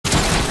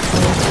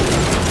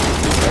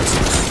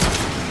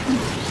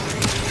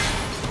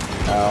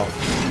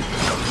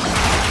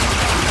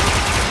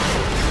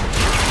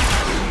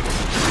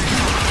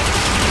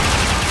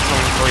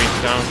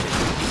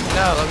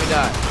let me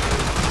die.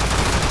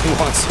 He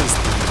wants his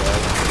thing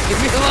back.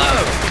 Leave me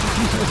alone!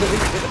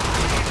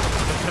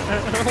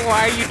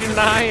 Why are you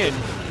denying?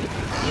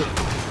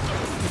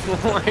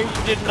 Why are you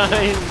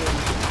denying them?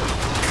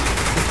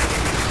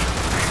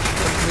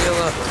 Leave me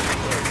alone.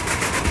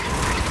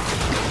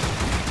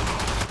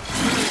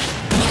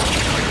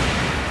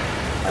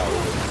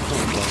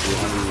 I'm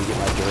hungry to get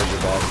my burger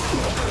back.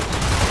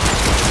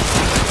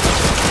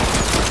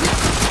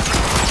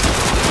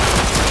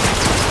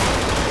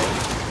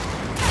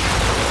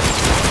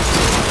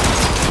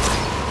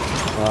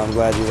 Well, I'm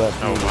glad you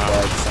left me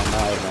back, because I'm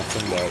not having my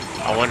thing back.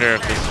 I wonder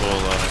if this will,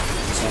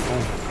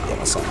 Something? Yeah,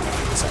 my son.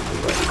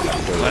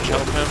 Let's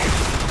help him?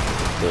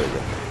 There we go.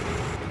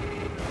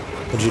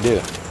 What'd you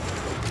do?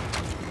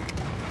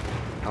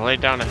 I laid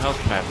down a health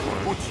pack for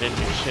him. Didn't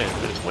do shit,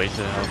 but it's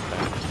wasted a health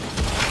pack.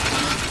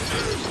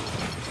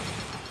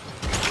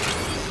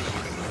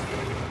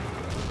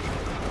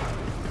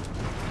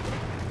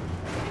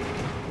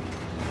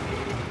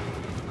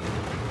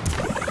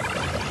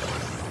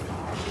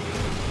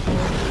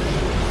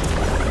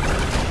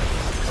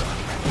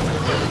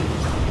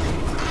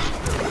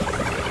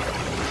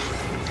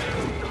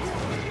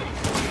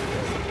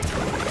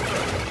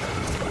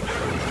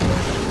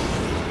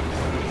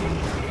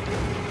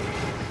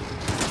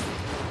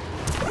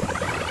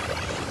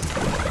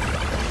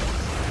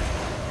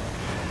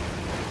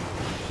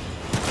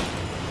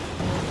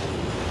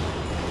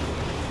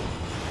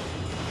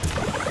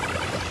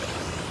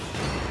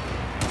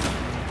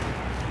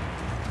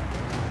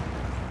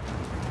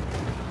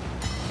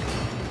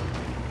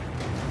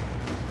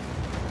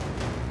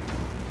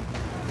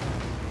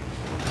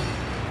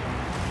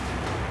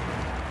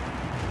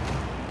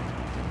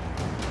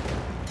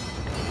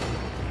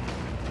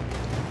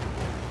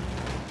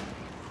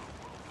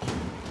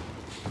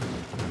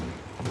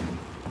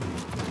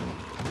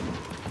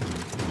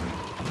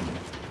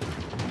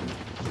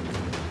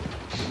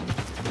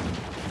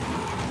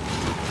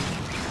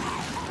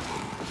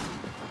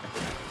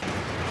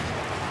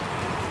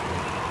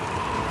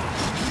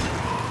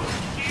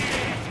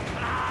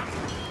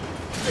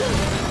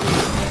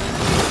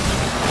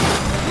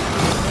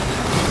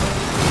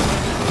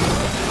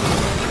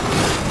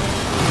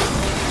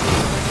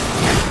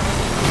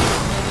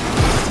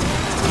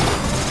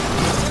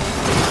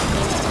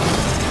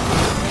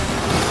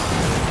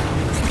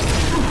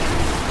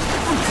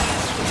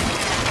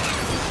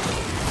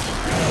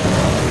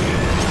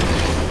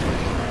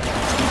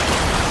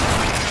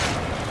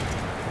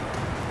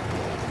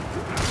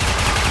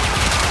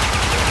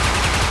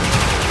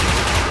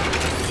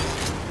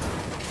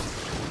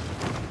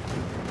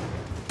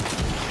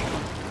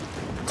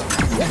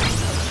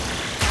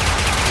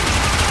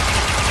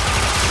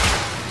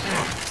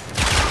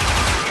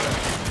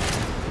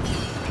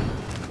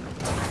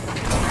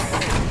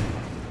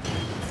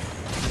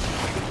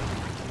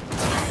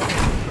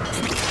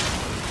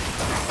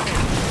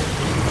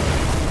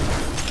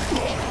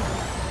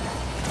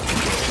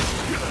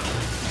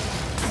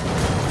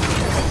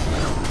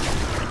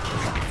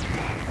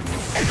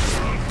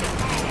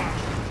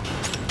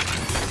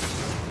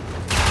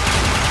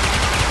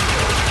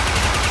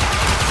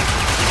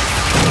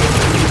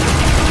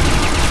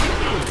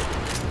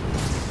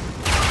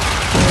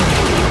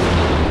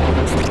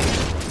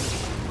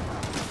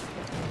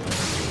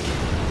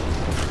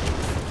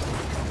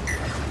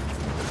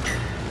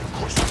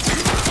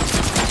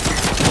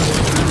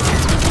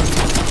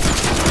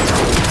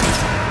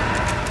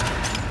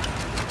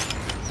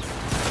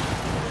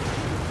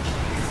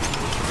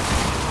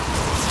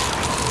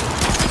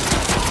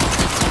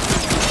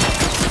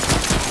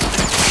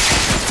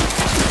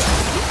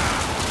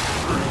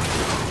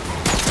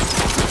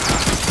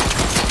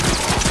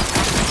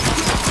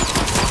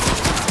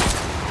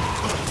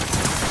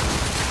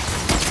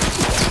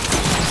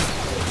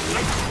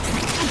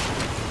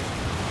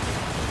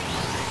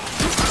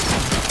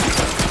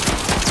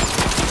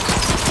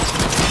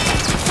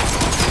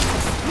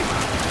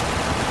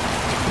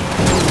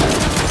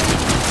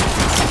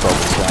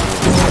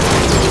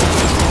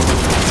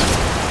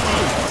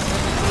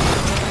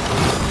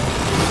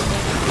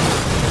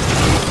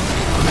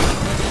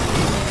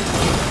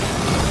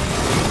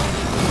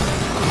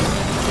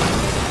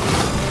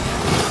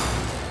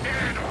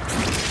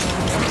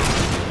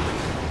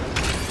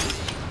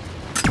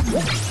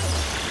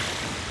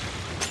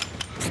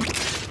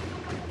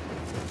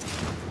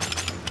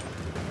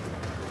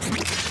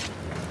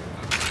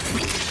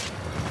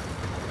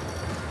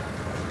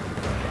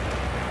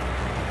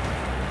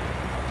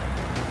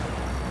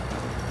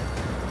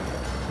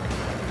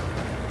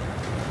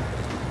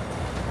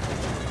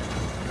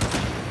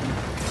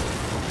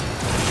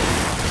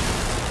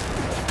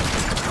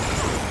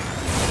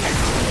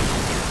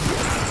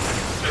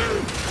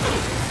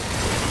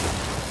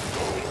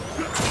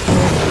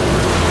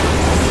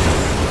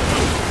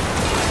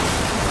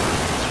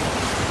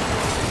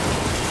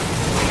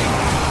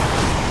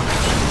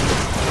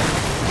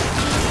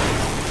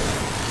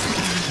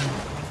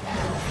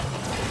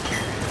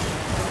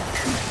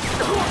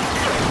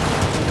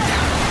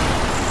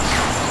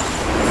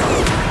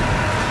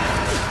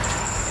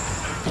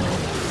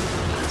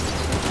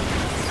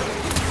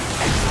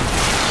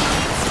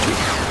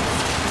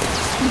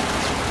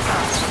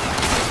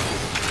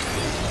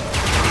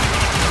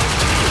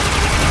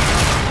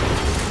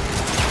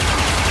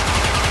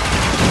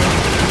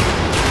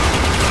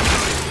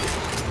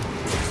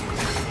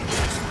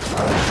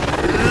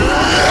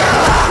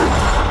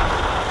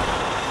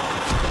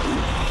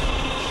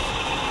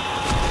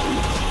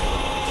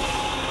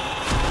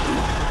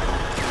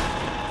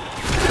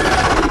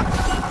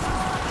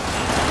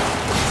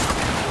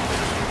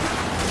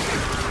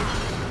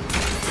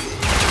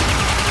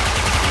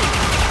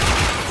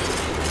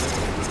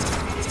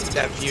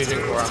 that fusion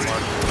core on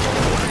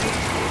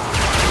Mark.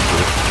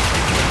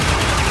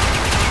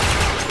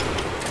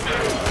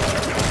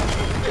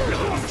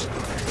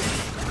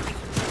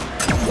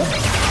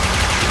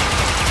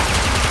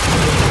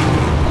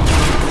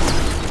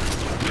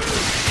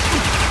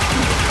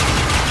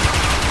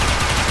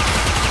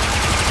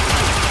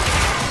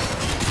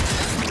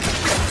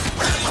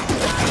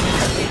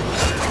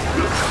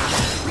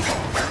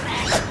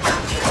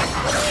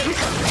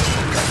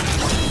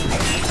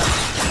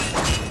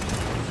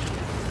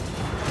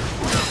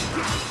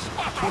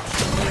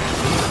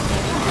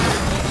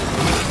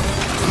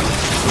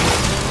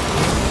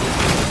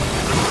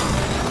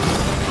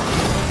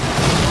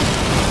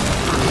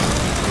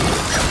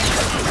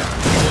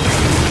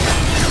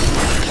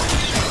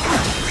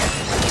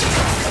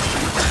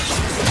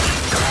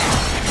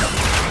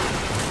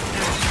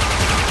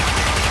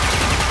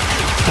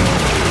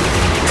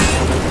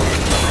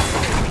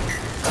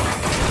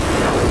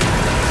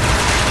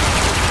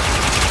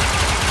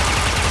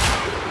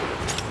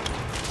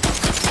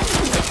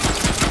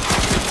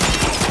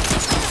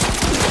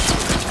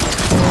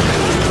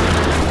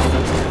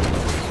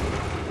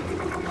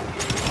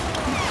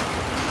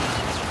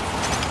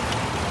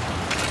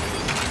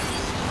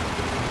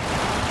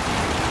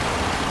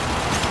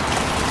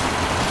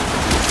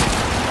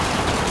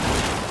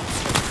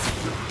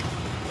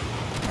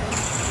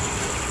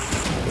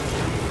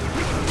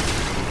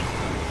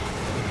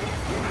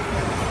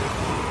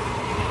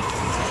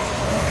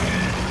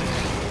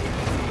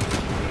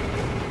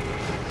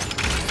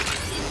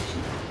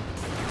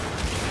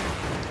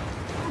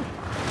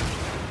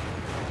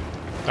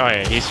 Oh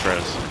yeah, he's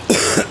froze.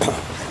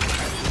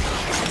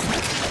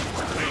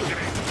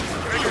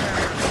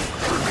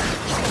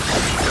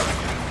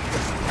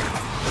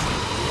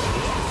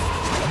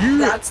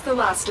 That's the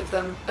last of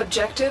them.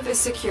 Objective is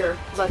secure.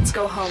 Let's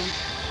go home.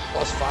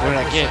 Plus 5% What did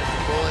I get?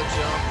 bullet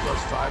jump,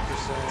 plus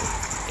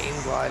 5% aim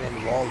glide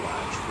and wall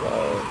latch.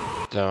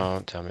 Whoa.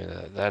 Don't tell me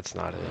that. That's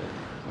not it.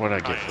 What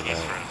did I get for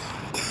that?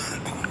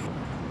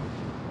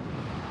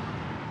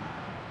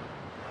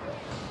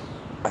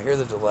 I hear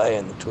the delay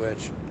in the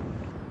Twitch.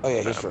 Oh yeah,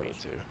 he's Me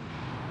froze. too.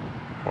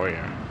 Oh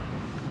yeah.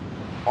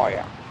 Oh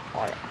yeah.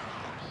 Oh yeah.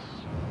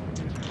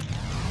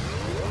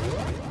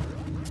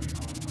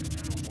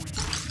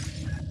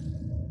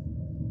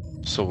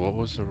 So what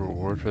was the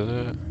reward for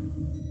that?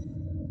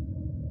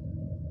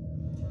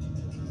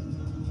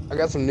 I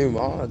got some new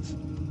mods.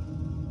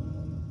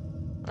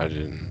 I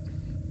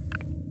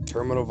didn't.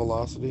 Terminal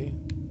velocity.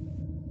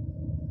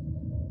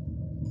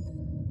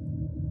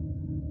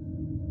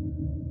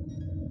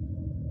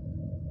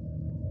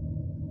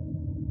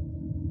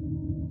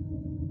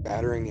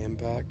 Battering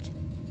impact.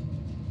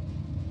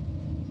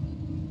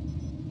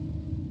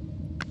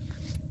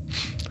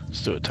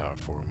 Let's do a top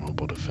 4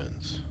 mobile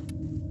defense.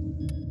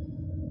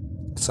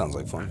 Sounds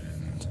like fun.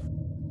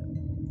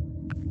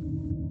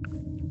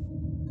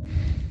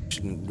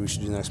 We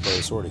should do the next part of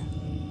the sortie.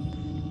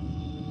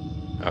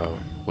 Oh,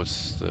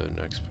 what's the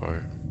next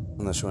part?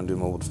 Unless you want to do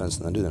mobile defense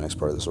and then do the next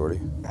part of the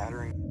sortie.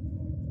 Battering.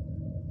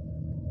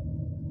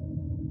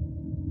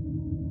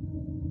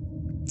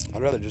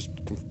 I'd rather just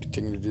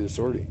continue to do the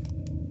sortie.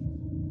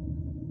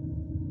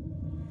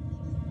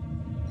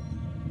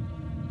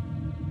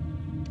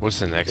 What's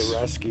the next? The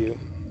rescue.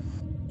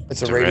 It's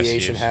The a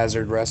radiation rescues.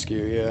 hazard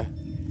rescue, yeah.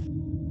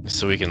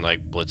 So we can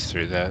like blitz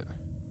through that.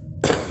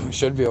 We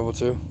should be able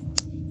to.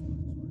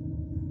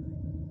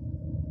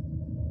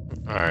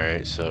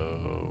 Alright,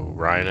 so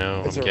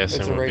Rhino, It's I'm a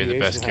guessing would be the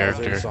best radiation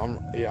hazard, character. so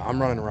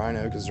I'm running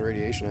Rhino because it's a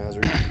radiation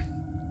hazard. I'm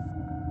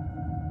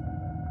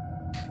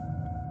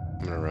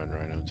gonna run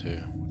Rhino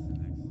too.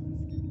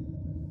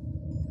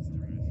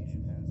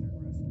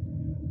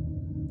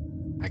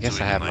 I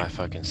guess I have my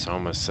fucking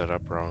Soma set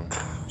up wrong.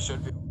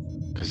 Should be.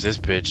 Cause this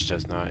bitch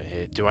does not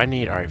hit. Do I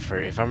need, alright, for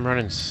if I'm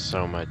running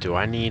Soma, do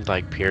I need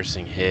like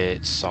piercing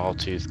hit,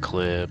 sawtooth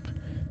clip,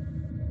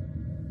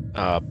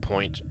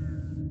 point?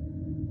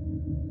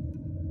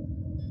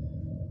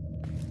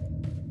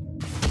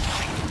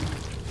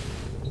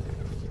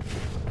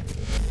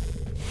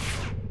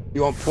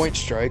 You want point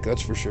strike,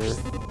 that's for sure.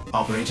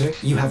 Operator,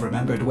 you have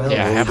remembered well.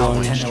 Yeah, I have how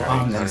point Nintendo strike, arm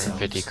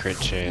 150 themselves. crit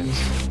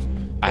chance.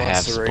 I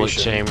have split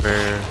Laceration.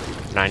 chamber,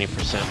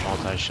 90%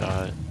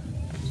 multi-shot.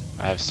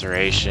 I have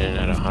serration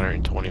at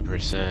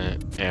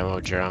 120%, ammo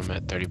drum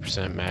at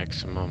 30%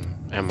 maximum,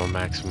 ammo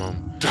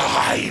maximum.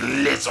 Die,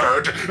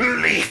 lizard!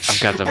 Leech! I've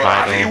got the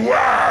bloody vital.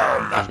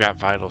 worm! I've got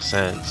vital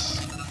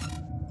sense.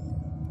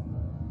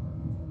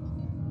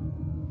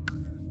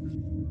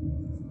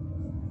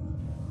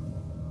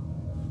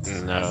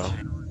 No.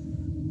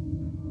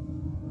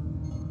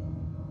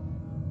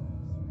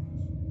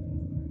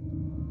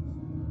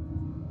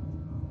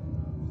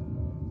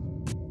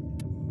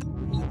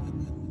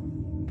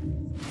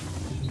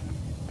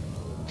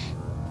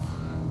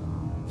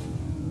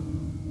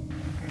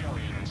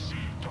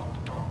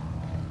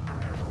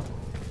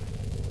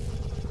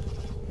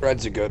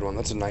 Shred's a good one,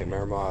 that's a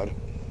nightmare mod.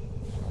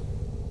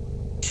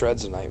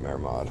 Shred's a nightmare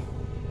mod.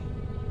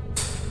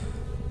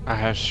 I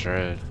have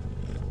shred.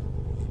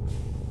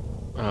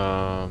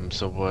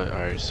 So what?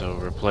 Alright, so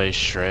replace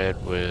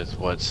shred with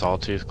what?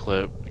 Sawtooth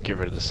clip? Get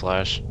rid of the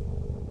slash.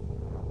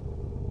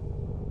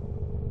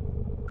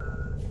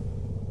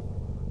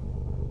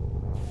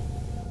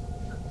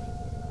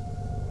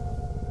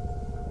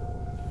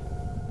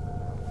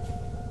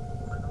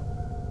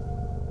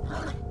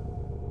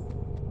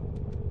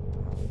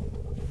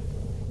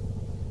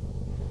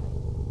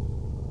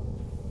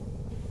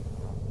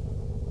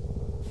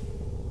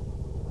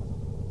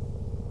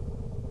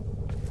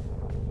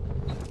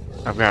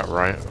 I've got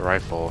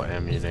rifle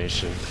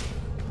ammunition.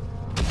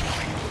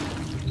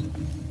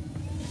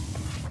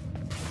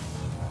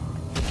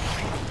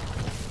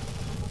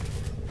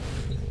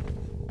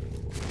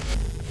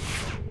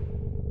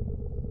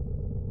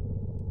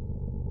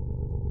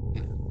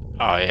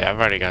 Oh yeah, I've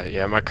already got it.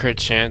 Yeah, my crit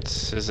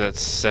chance is at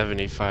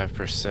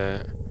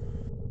 75%.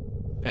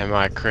 And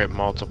my crit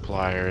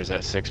multiplier is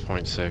at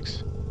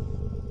 6.6.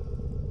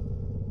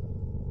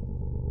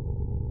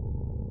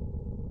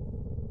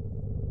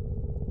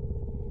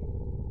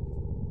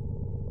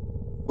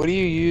 What do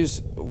you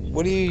use?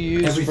 What do you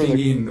use Everything for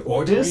the? in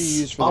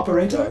orders,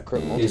 operator?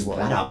 Crit Is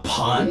multiplier? that a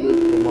pun?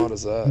 What mod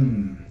is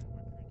that?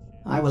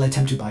 I will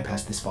attempt to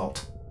bypass this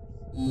fault.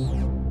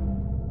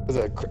 Is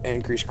that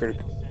increased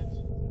critical?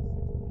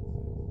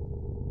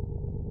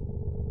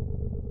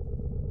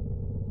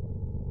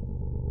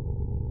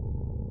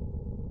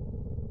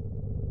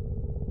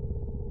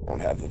 I don't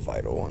have the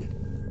vital one.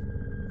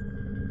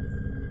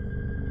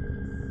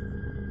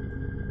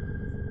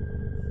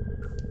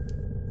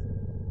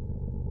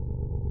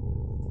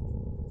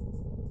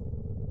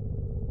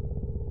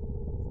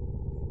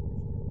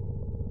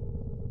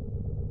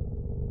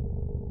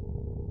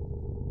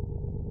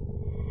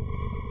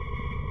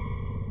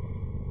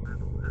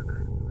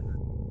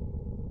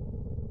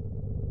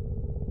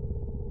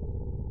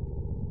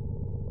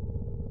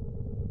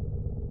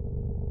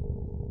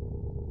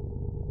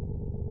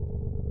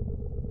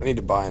 I need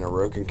to buy an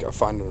Orokin,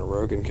 find an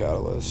Orokin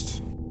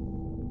catalyst.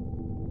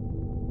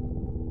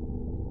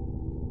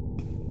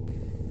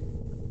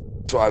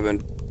 That's why I've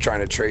been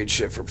trying to trade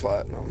shit for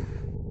platinum.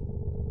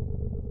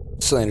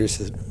 Slander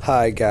says,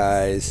 "Hi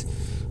guys."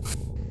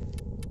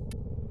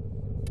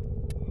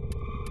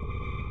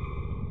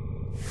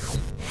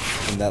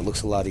 And that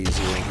looks a lot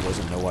easier, and he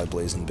doesn't know why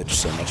Blazing bitched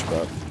so much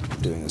about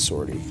doing a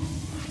sortie.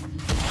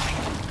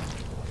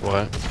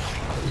 What?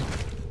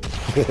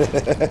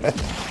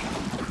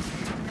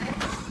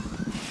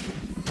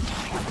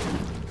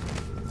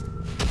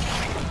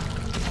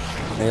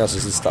 And he also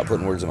says, "Stop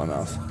putting words in my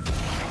mouth."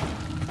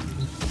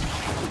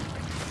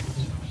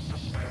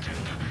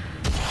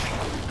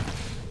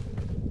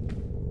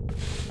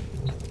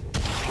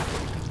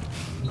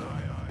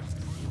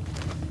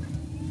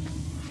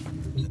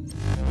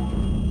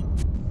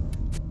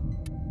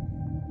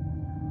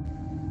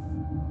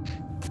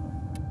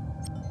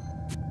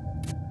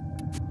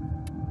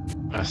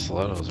 My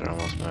stilettos are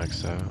almost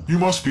maxed out. You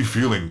must be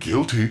feeling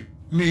guilty.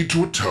 Need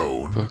to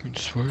atone. Fucking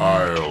swear.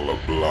 I'll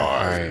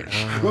oblige.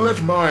 Alright,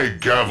 Let my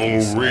gavel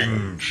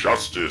wring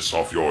justice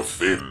off your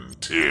thin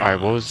tin Alright,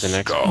 what was the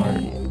next skull. part?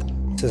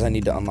 It says I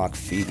need to unlock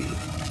Phoebe.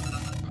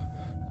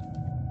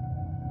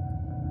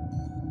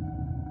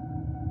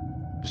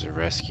 There's a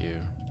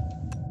rescue.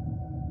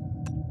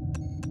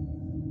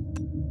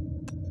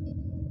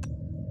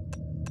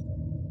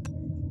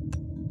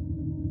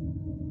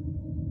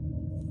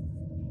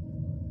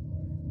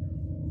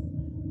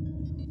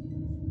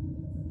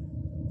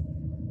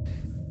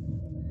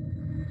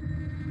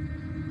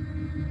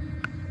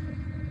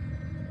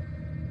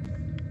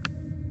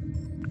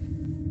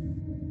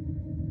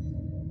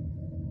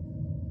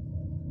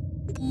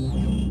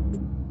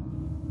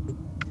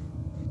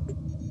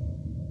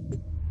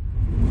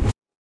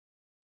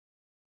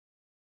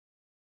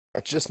 I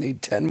just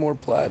need 10 more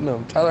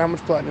platinum. Tyler, how much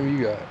platinum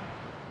you got?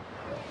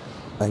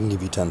 I can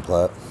give you 10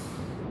 plat.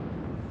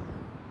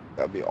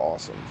 That'd be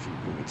awesome if you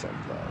give me 10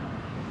 platinum.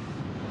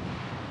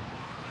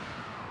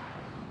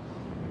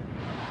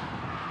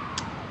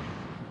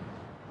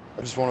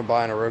 I just want to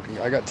buy an Orokin.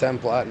 I got 10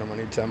 platinum. I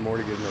need 10 more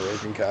to get an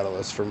Orokin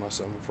catalyst for my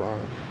Summer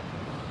Prime.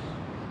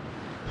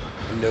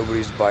 And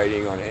nobody's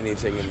biting on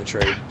anything in the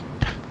trade.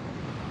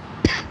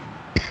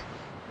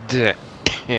 Did